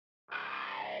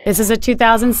This is a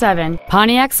 2007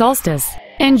 Pontiac Solstice.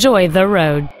 Enjoy the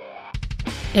road.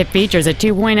 It features a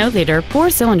 2.0-liter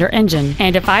four-cylinder engine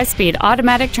and a 5-speed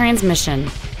automatic transmission.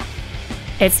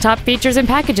 Its top features and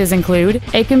packages include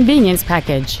a convenience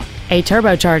package, a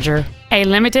turbocharger, a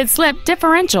limited-slip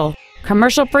differential,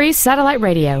 commercial-free satellite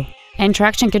radio, and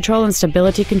traction control and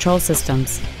stability control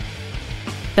systems.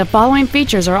 The following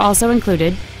features are also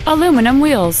included: aluminum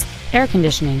wheels, air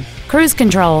conditioning, cruise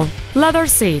control, leather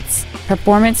seats,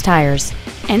 performance tires,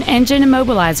 an engine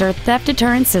immobilizer theft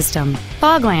deterrent system,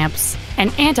 fog lamps, an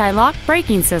anti-lock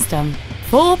braking system,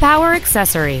 full power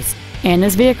accessories, and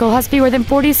this vehicle has fewer than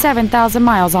 47,000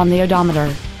 miles on the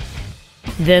odometer.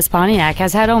 This Pontiac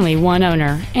has had only one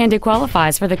owner, and it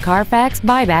qualifies for the Carfax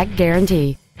buyback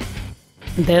guarantee.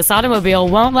 This automobile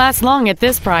won't last long at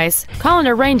this price. Call and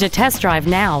arrange a test drive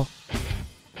now.